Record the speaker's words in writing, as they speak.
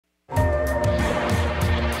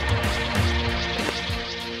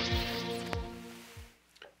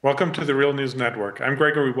Welcome to the Real News Network. I'm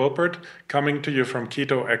Gregory Wilpert, coming to you from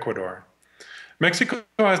Quito, Ecuador. Mexico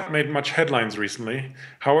has made much headlines recently.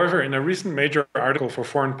 However, in a recent major article for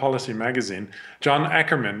Foreign Policy magazine, John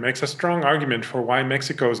Ackerman makes a strong argument for why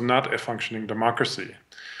Mexico is not a functioning democracy.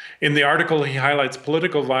 In the article, he highlights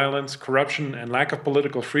political violence, corruption, and lack of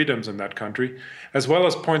political freedoms in that country, as well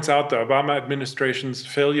as points out the Obama administration's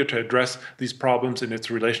failure to address these problems in its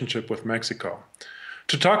relationship with Mexico.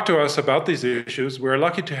 To talk to us about these issues, we're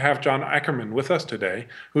lucky to have John Ackerman with us today,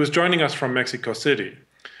 who is joining us from Mexico City.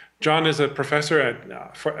 John is a professor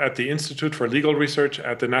at the Institute for Legal Research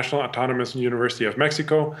at the National Autonomous University of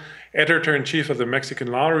Mexico, editor-in-chief of the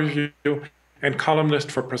Mexican Law Review, and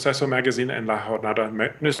columnist for Proceso magazine and La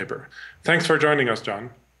Jornada newspaper. Thanks for joining us, John.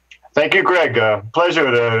 Thank you, Greg.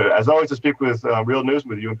 Pleasure, as always, to speak with Real News,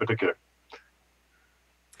 with you in particular.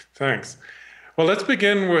 Thanks. Well, let's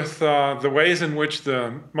begin with the ways in which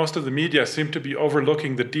most of the media seem to be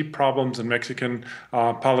overlooking the deep problems in Mexican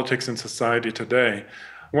politics and society today.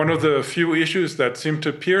 One of the few issues that seemed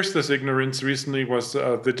to pierce this ignorance recently was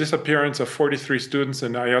the disappearance of 43 students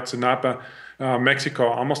in Ayotzinapa, Mexico,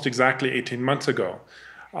 almost exactly 18 months ago.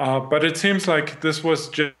 But it seems like this was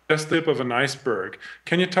just the tip of an iceberg.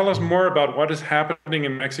 Can you tell us more about what is happening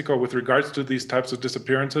in Mexico with regards to these types of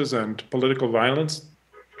disappearances and political violence?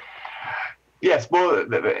 Yes, well,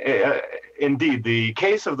 indeed. The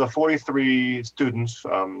case of the 43 students,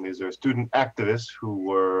 these are student activists who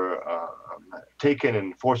were taken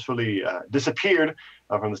and forcefully disappeared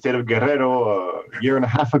from the state of Guerrero a year and a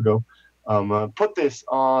half ago, put this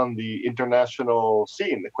on the international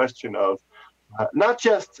scene, the question of not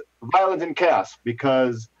just violence and chaos,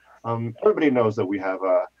 because everybody knows that we have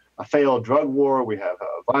a failed drug war, we have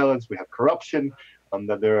violence, we have corruption,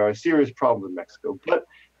 that there are serious problems in Mexico, but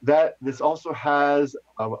that this also has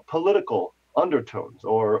political undertones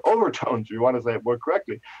or overtones, if you want to say it more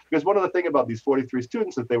correctly. Because one of the things about these 43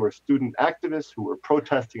 students is they were student activists who were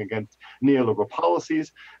protesting against neoliberal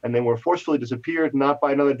policies, and they were forcefully disappeared, not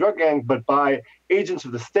by another drug gang, but by agents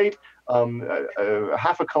of the state,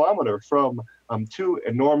 half a kilometer from two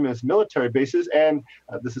enormous military bases. And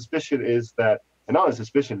the suspicion is that, and not a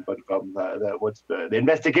suspicion, but the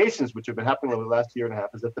investigations which have been happening over the last year and a half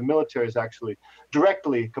is that the military is actually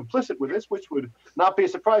directly complicit with this, which would not be a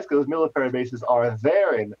surprise because those military bases are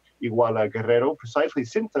there in Iguala, Guerrero, precisely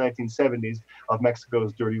since the 1970s of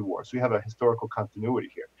Mexico's dirty war. So we have a historical continuity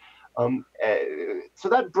here. So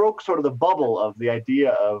that broke sort of the bubble of the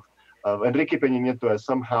idea of Enrique Peña Nieto as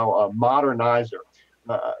somehow a modernizer.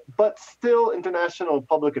 But still, international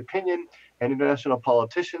public opinion and international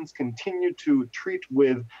politicians continue to treat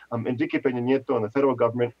with Enrique Peña Nieto and the federal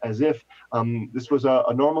government as if this was a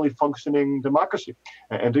normally functioning democracy.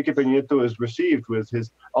 Enrique Peña Nieto is received with his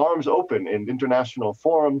arms open in international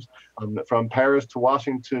forums, from Paris to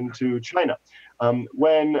Washington to China,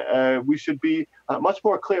 when we should be much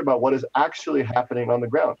more clear about what is actually happening on the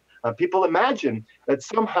ground. People imagine that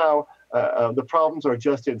somehow the problems are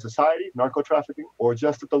just in society, narco trafficking, or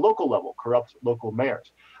just at the local level, corrupt local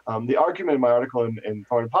mayors. The argument in my article in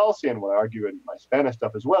Foreign Policy, and what I argue in my Spanish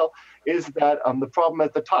stuff as well, is that the problem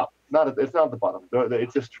at the top, it's not at the bottom.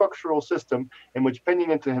 It's a structural system in which Peña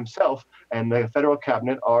Nieto himself and the federal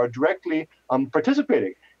cabinet are directly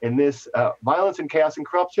participating in this violence and chaos and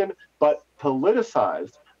corruption, but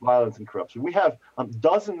politicized violence and corruption. We have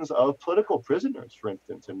dozens of political prisoners, for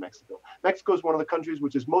instance, in Mexico. Mexico is one of the countries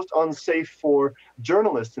which is most unsafe for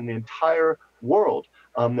journalists in the entire world.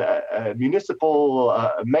 Municipal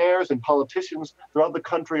mayors and politicians throughout the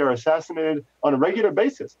country are assassinated on a regular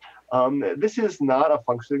basis. This is not a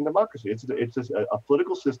functioning democracy. It's just a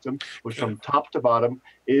political system which from top to bottom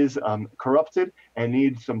is corrupted and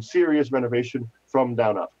needs some serious renovation from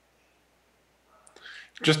down up.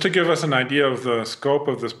 Just to give us an idea of the scope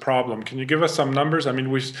of this problem, can you give us some numbers? I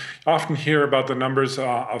mean, we often hear about the numbers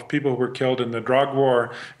of people who were killed in the drug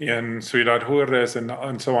war in Ciudad Juarez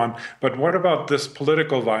and so on. But what about this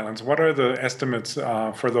political violence? What are the estimates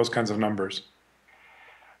for those kinds of numbers?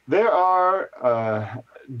 There are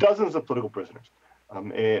dozens of political prisoners.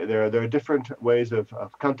 There are different ways of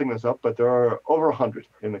counting this up, but there are over 100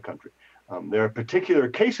 in the country. There are particular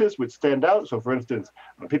cases which stand out. So, for instance,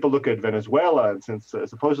 people look at Venezuela, and since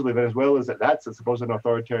supposedly Venezuela is that's a supposed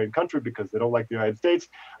authoritarian country because they don't like the United States,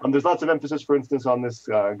 there's lots of emphasis, for instance, on this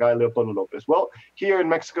guy Leopoldo Lopez. Well, here in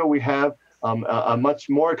Mexico, we have a much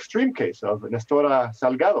more extreme case of Nestora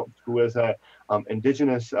Salgado, who is an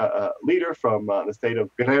indigenous leader from the state of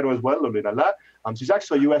Guerrero as well, Lulilala. She's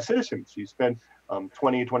actually a U.S. citizen. She spent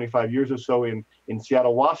 20, 25 years or so in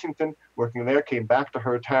Seattle, Washington, working there, came back to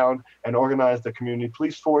her town and organized a community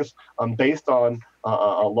police force based on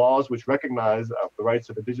laws which recognize the rights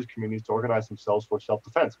of indigenous communities to organize themselves for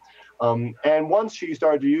self-defense. And once she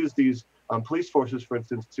started to use these police forces, for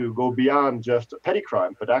instance, to go beyond just petty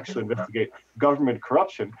crime, but actually investigate government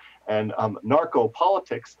corruption and narco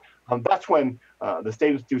politics, that's when the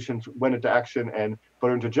state institutions went into action and put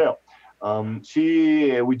her into jail.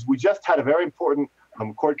 We just had a very important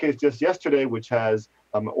court case just yesterday, which has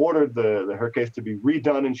ordered her case to be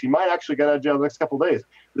redone, and she might actually get out of jail in the next couple of days.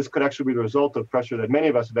 This could actually be the result of pressure that many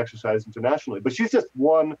of us have exercised internationally. But she's just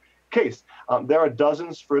one case. There are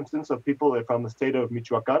dozens, for instance, of people from the state of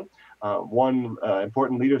Michoacan. One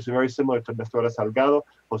important leader is very similar to Nestor Salgado,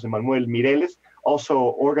 Jose Manuel Mireles, also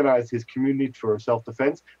organized his community for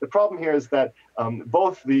self-defense. The problem here is that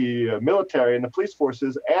both the military and the police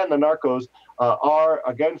forces and the narcos are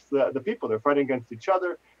against the people. They're fighting against each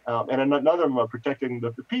other. And another of them are protecting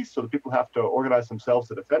the peace, so the people have to organize themselves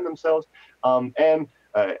to defend themselves.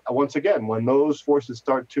 Once again, when those forces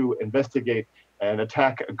start to investigate and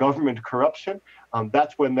attack government corruption,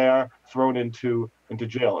 that's when they are thrown into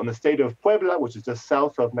jail. In the state of Puebla, which is just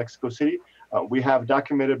south of Mexico City, we have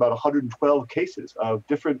documented about 112 cases of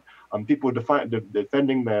different people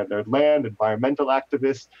defending their land, environmental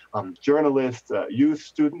activists, journalists, youth,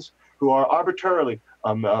 students, who are arbitrarily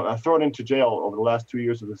thrown into jail over the last 2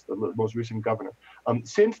 years of the most recent governor.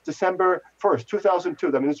 Since December 1st, 2002,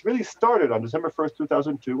 I mean, this really started on December 1st,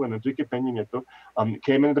 2002, when Enrique Peña Nieto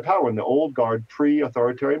came into power, when the old guard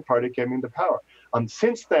pre-authoritarian party came into power.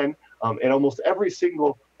 Since then, in almost every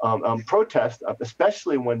single protest,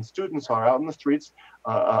 especially when students are out in the streets,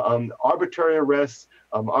 arbitrary arrests,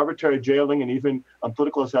 arbitrary jailing, and even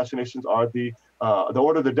political assassinations are the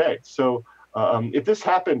order of the day. So if this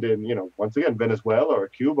happened in, once again, Venezuela or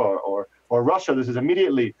Cuba or Russia, this is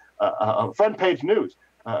immediately front page news.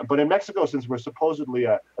 But in Mexico, since we're supposedly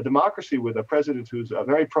a democracy with a president who's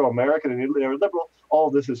very pro-American and liberal, all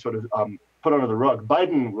of this is sort of put under the rug.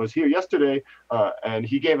 Biden was here yesterday, and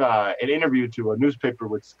he gave an interview to a newspaper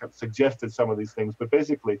which suggested some of these things. But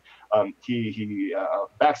basically, he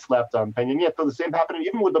backslapped on Peña Nieto. The same happened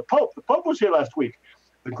even with the Pope. The Pope was here last week.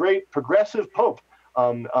 The great progressive Pope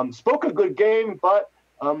spoke a good game, but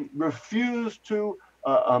refused to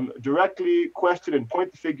directly question and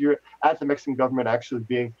point the figure at the Mexican government actually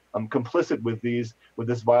being complicit with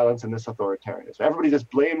this violence and this authoritarianism. Everybody just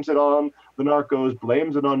blames it on the narcos,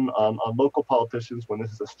 blames it on local politicians, when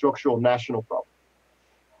this is a structural national problem.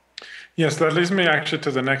 Yes, that leads me actually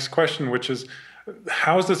to the next question, which is,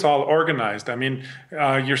 how is this all organized? I mean,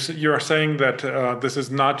 you're saying that this is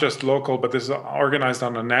not just local, but this is organized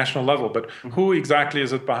on a national level. But who exactly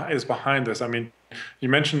is behind this? I mean, you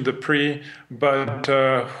mentioned the PRI, but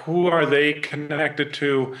who are they connected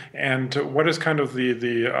to, and what is kind of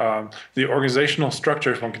the organizational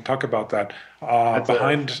structure, if one can talk about that,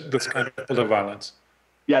 behind this kind of violence?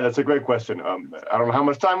 Yeah, that's a great question. I don't know how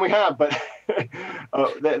much time we have, but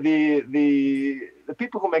the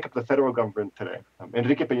people who make up the federal government today,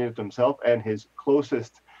 Enrique Peña Nieto himself and his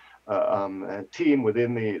closest team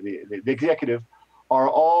within the executive, are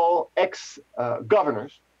all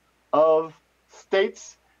ex-governors of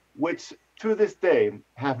states which to this day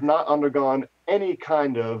have not undergone any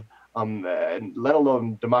kind of, let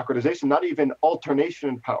alone democratization, not even alternation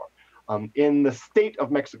in power. In the state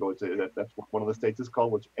of Mexico, that's what one of the states is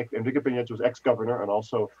called, which Enrique Peña Nieto was ex-governor and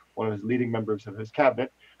also one of his leading members of his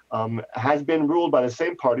cabinet, has been ruled by the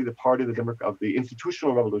same party, the party of the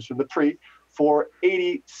institutional revolution, the PRI, for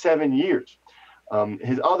 87 years.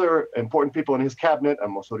 His other important people in his cabinet,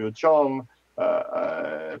 Osorio Chong,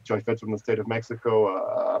 joint venture from the state of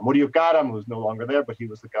Mexico, Murillo Karam, who's no longer there, but he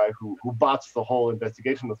was the guy who bots the whole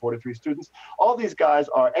investigation of the 43 students. All these guys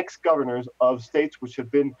are ex-governors of states which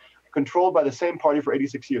have been controlled by the same party for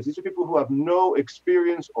 86 years. These are people who have no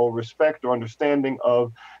experience or respect or understanding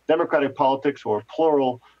of democratic politics or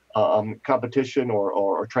plural competition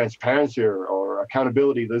or transparency or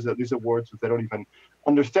accountability. These are words that they don't even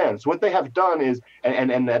understand. So what they have done is,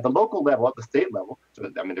 and at the local level, at the state level, so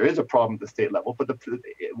I mean, there is a problem at the state level, but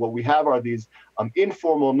what we have are these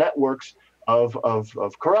informal networks of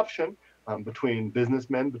corruption between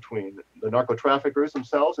businessmen, between the narco traffickers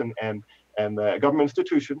themselves and the government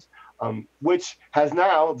institutions, which has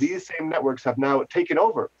now, these same networks have now taken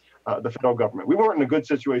over the federal government. We weren't in a good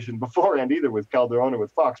situation beforehand either with Calderon or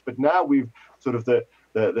with Fox, but now we've sort of the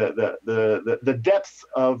depths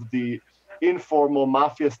of the informal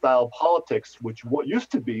mafia-style politics, which what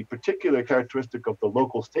used to be particular characteristic of the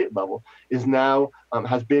local state level, is now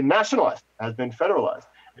has been nationalized, has been federalized.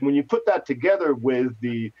 And when you put that together with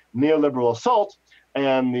the neoliberal assault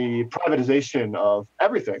and the privatization of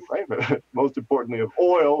everything, right? Most importantly, of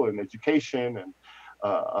oil and education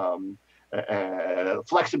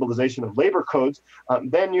flexibilization of labor codes.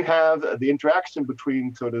 Then you have the interaction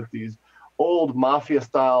between sort of these old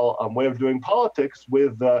mafia-style way of doing politics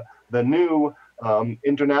with the new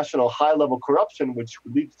international high-level corruption, which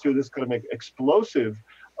leads to this kind of explosive,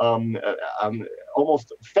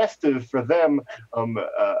 almost festive for them,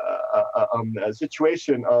 a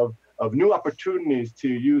situation of new opportunities to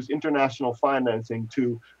use international financing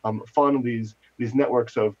to fund these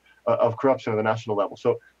networks of corruption at the national level.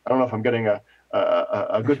 So I don't know if I'm getting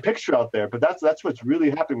a good picture out there, but that's what's really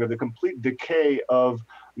happening with the complete decay of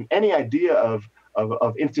any idea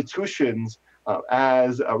of institutions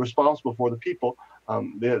as responsible for the people.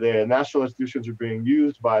 The national institutions are being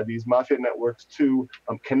used by these mafia networks to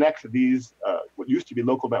connect these what used to be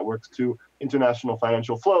local networks to international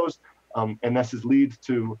financial flows, and this leads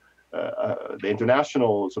to the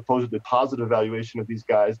international supposedly positive valuation of these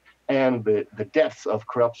guys and the depths of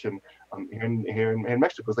corruption here in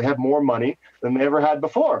Mexico, because they have more money than they ever had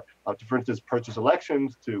before to, for instance, purchase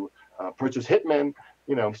elections, to purchase hitmen.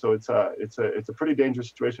 So it's a pretty dangerous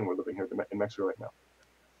situation we're living here in Mexico right now.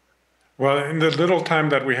 Well, in the little time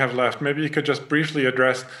that we have left, maybe you could just briefly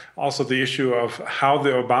address also the issue of how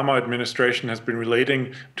the Obama administration has been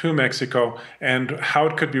relating to Mexico and how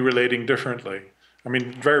it could be relating differently. I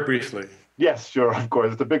mean, very briefly. Yes, sure, of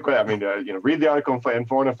course. It's a big question. I mean, read the article in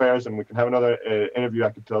Foreign Affairs, and we can have another interview.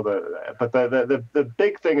 I could tell but the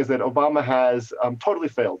big thing is that Obama has totally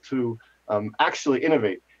failed to actually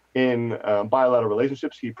innovate in bilateral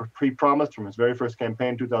relationships. He promised from his very first campaign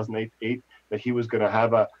in 2008 that he was going to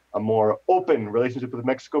have a more open relationship with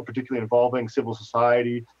Mexico, particularly involving civil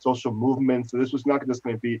society, social movements. So this was not just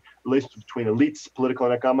going to be relationships between elites, political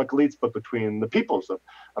and economic elites, but between the peoples of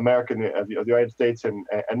America, of the United States and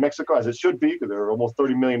Mexico, as it should be, because there are almost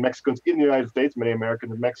 30 million Mexicans in the United States, many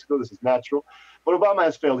Americans in Mexico. This is natural. But Obama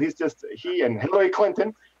has failed. He and Hillary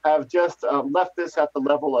Clinton have just left this at the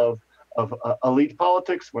level of elite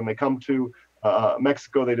politics. When they come to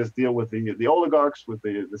Mexico, they just deal with the oligarchs, with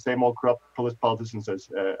the same old corrupt politicians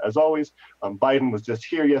as always. Biden was just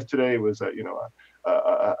here yesterday. It was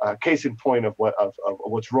a case in point of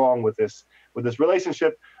what's wrong with this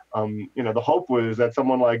relationship. The hope was that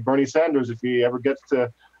someone like Bernie Sanders, if he ever gets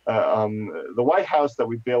to the White House, that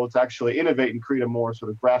we'd be able to actually innovate and create a more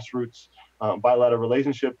sort of grassroots bilateral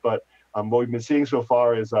relationship. But what we've been seeing so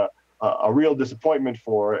far is a real disappointment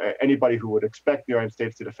for anybody who would expect the United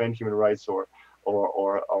States to defend human rights or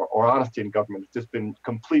honesty in government. It's just been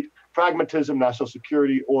complete pragmatism, national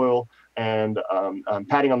security, oil, and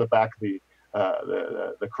patting on the back the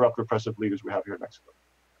corrupt, repressive leaders we have here in Mexico.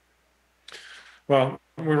 Well,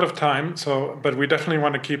 we're out of time, but we definitely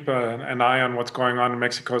want to keep an eye on what's going on in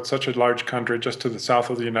Mexico. It's such a large country, just to the south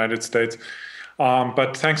of the United States.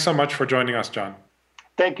 But thanks so much for joining us, John.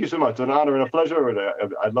 Thank you so much. An honor and a pleasure.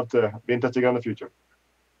 I'd love to be in touch again in the future.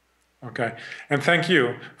 Okay. And thank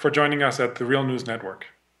you for joining us at the Real News Network.